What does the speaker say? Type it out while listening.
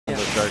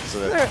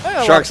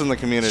Streetsharks. Sharks in the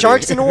community.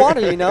 Sharks in the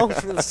water, you know.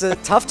 It's a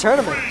tough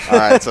tournament. All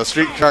right, so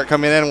Streetshark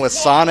coming in with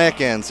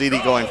Sonic and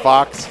ZD going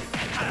Fox.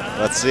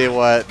 Let's see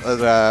what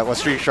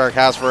Streetshark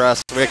has for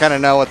us. We kind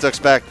of know what to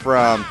expect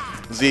from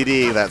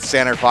ZD, that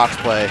standard Fox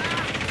play.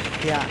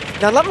 Yeah.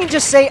 Now let me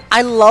just say,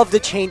 I love the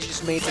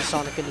changes made to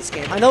Sonic in this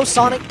game. I know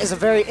Sonic is a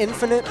very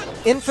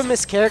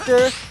infamous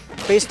character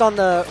based on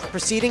the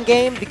preceding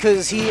game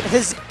because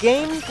his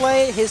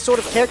gameplay, his sort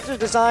of character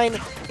design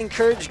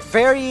encouraged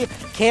very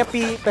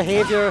campy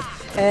behavior,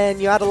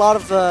 and you had a lot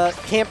of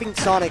camping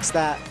Sonics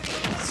that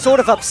sort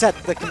of upset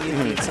the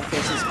community in some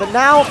cases. But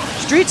now,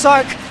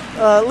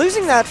 Streetshark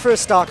losing that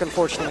first stock,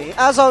 unfortunately.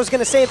 As I was going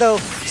to say, though,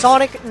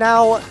 Sonic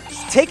now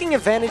taking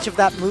advantage of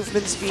that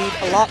movement speed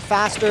a lot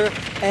faster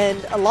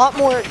and a lot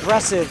more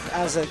aggressive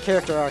as a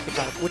character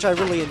archetype, which I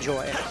really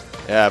enjoy.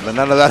 Yeah, but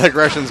none of that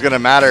aggression is going to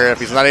matter if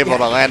he's not able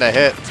to land a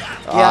hit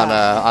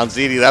on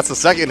ZD. That's the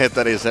second hit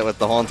that he's hit with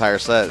the whole entire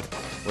set.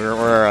 We're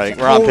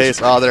on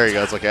pace. Oh, there he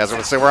goes. Okay, I was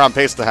going to say we're on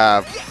pace to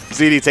have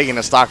ZD taking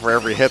a stock for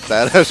every hit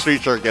that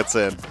Streetshark gets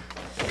in.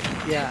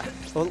 Yeah,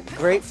 well,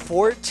 great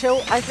forward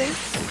tilt, I think.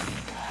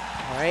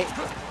 All right,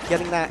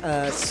 getting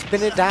that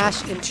spin and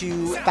dash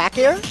into back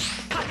air.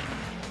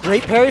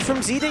 Great parry from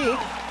ZD.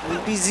 It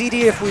would be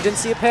ZD if we didn't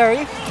see a parry.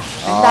 And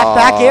that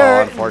back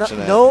air,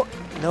 unfortunate.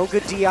 No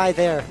good DI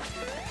there.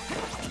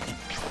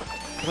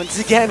 Once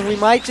again, we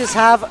might just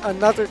have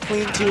another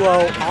clean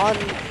 2-0 on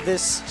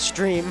this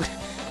stream.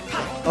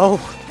 Oh,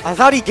 I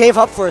thought he gave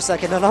up for a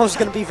second, and I was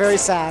going to be very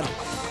sad.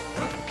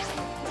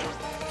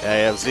 Yeah,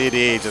 you have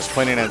ZD just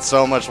putting in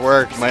so much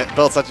work,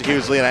 built such a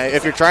huge lead. And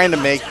if you're trying to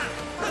make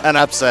an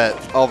upset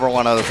over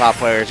one of the top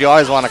players, you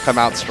always want to come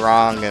out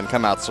strong and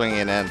come out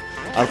swinging in.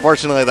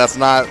 Unfortunately, that's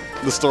not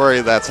the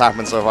story that's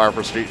happened so far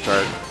for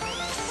Streetshark.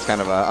 It's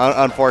kind of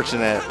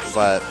unfortunate,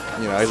 but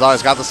you know he's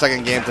always got the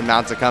second game to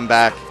mount a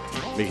comeback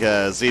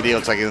because ZD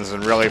looks like he's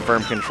in really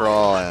firm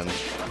control and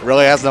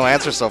really has no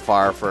answer so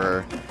far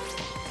for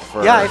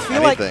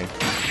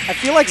I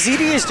feel like ZD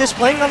is just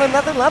playing on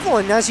another level,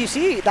 and as you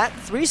see, that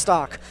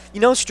 3-stock. You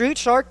know,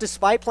 Streetshark,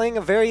 despite playing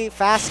a very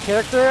fast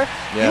character,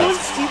 he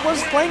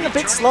was playing a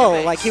bit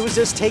slow. Like, he was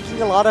just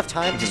taking a lot of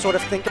time to sort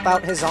of think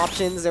about his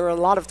options. There were a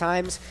lot of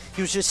times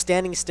he was just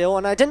standing still,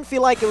 and I didn't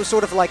feel like it was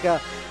sort of like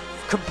a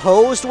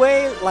composed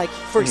way. Like,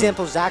 for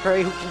example,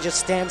 Zachary, who can just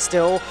stand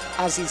still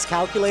as he's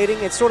calculating.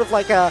 It's sort of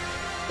like a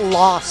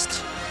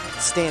lost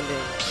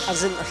standing,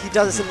 as in he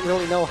doesn't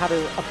really know how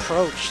to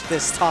approach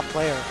this top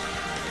player.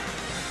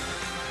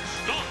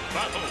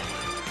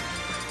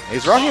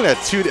 He's rocking a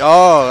 2D.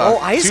 Oh,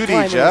 Ice 2D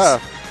Climbers.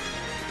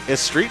 Jeff. Is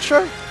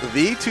Streetshark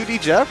the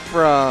 2D Jeff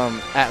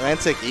from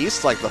Atlantic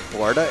East, like the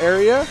Florida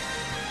area?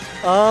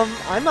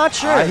 I'm not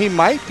sure. He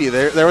might be.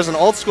 There was an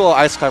old school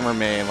ice climber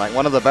main, like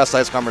one of the best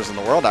ice climbers in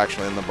the world,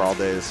 actually, in the Brawl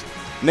days,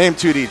 named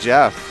 2D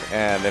Jeff.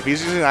 And if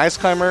he's using ice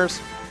climbers,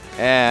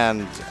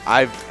 and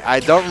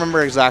I don't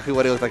remember exactly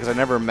what he looked like because I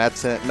never met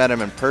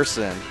him in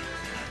person,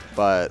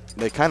 but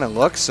they kind of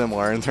look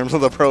similar in terms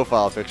of the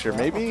profile picture.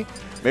 Maybe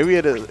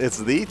it's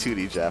the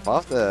 2D Jeff.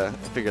 I'll have to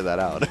figure that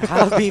out.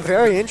 That would be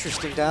very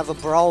interesting to have a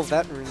Brawl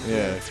veteran.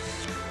 Yeah.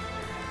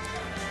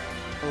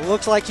 It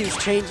looks like he's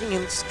changing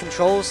his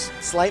controls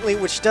slightly,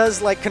 which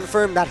does like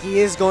confirm that he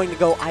is going to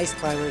go Ice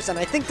Climbers. And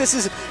I think this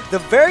is the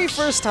very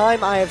first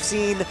time I have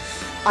seen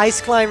Ice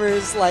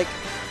Climbers like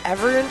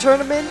ever in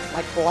tournament,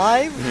 like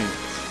live.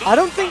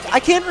 I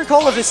can't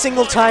recall of a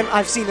single time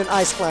I've seen an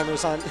Ice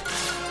Climbers on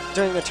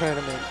during the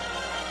tournament.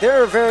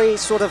 They're a very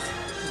sort of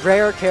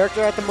rare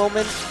character at the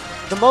moment.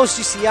 The most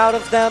you see out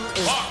of them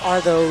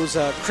are those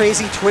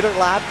crazy Twitter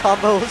lab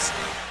combos,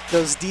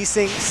 those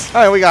D-Syncs.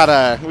 All right, we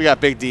got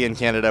Big D in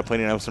Canada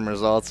putting up some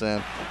results,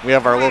 and we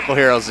have our local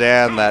hero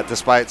Zan that,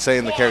 despite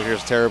saying the character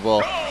is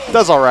terrible,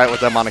 does all right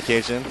with them on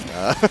occasion.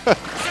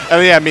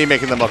 And yeah, me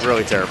making them look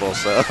really terrible.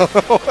 So,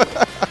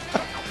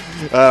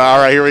 all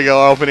right, here we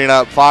go. Opening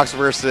up Fox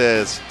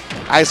versus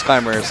Ice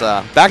Climbers.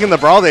 Back in the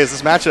Brawl days,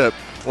 this matchup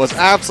was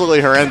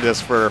absolutely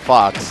horrendous for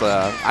Fox.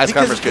 Ice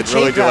Climbers could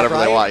really do whatever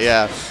they want.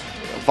 Yeah.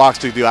 Fox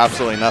to do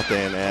absolutely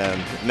nothing, and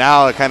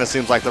now it kind of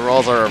seems like the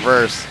roles are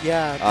reversed.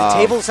 Yeah, the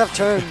tables have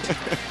turned.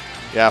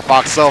 Yeah,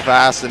 Fox so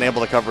fast and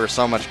able to cover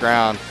so much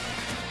ground.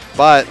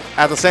 But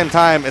at the same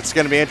time, it's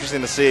going to be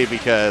interesting to see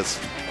because,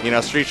 you know,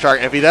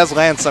 Streetshark, if he does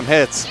land some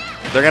hits,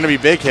 they're going to be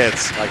big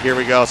hits. Like, here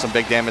we go, some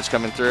big damage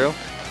coming through.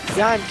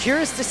 Yeah, I'm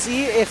curious to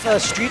see if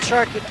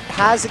Streetshark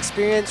has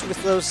experience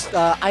with those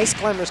Ice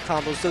Climbers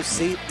combos, those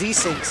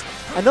D-Syncs.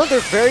 I know they're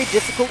very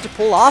difficult to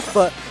pull off,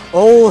 but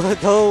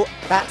though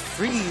that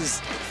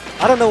freeze,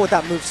 I don't know what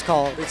that move's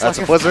called. It's that's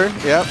like a Blizzard,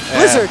 yep.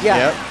 Blizzard, yeah.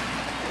 Yep.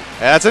 Yeah,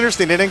 that's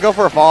interesting. They didn't go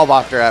for a follow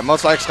off after that.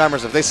 Most Ice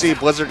Climbers, if they see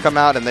Blizzard come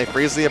out and they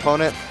freeze the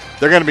opponent,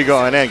 they're going to be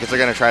going in because they're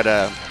going to try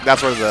to,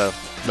 that's where the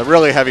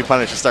really heavy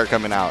punishes start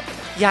coming out.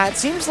 Yeah, it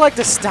seems like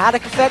the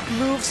static effect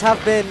moves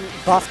have been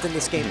buffed in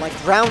this game, like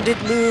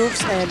rounded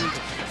moves and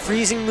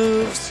freezing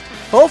moves.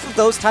 Both of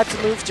those types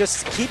of moves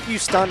just keep you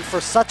stunned for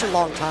such a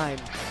long time.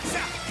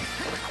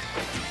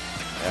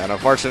 And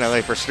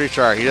unfortunately for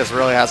Streetshark, he just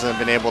really hasn't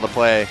been able to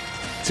play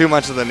too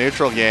much of the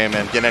neutral game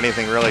and get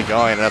anything really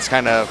going. And that's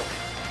kind of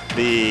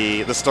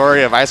the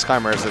story of Ice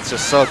Climbers. It's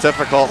just so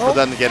difficult for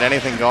them to get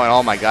anything going.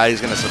 Oh my god,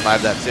 he's going to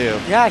survive that too.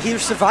 Yeah, he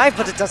survived,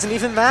 but it doesn't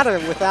even matter.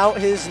 Without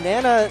his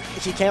Nana,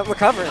 he can't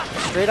recover.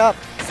 Straight up.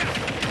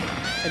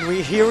 And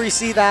here we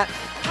see that.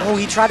 Oh,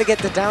 he tried to get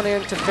the down air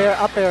into fair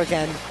up air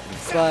again,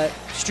 but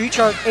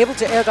Streetshark able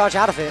to air dodge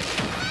out of it.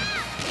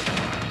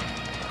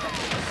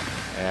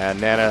 And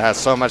Nana has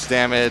so much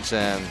damage,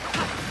 and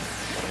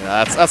you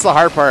know, that's the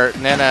hard part.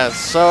 Nana is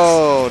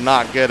so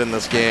not good in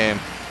this game,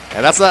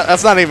 and that's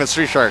not even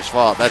Streetshark's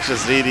fault. That's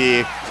just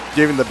ZD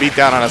giving the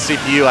beatdown on a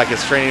CPU like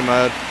his training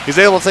mode. He's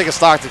able to take a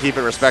stock to keep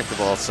it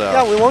respectable. So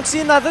yeah, we won't see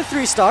another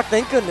 3 stock,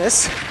 thank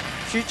goodness.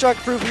 Streetshark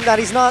proving that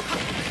he's not,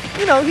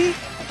 you know, he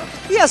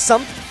has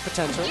some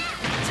potential.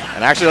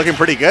 And actually looking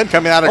pretty good,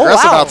 coming out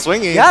aggressive, wow. out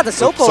swinging. Yeah, the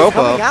Sopo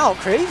coming out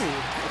crazy.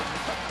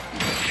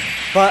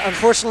 But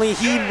unfortunately,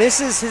 he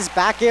misses his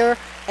back air,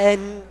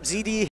 and ZD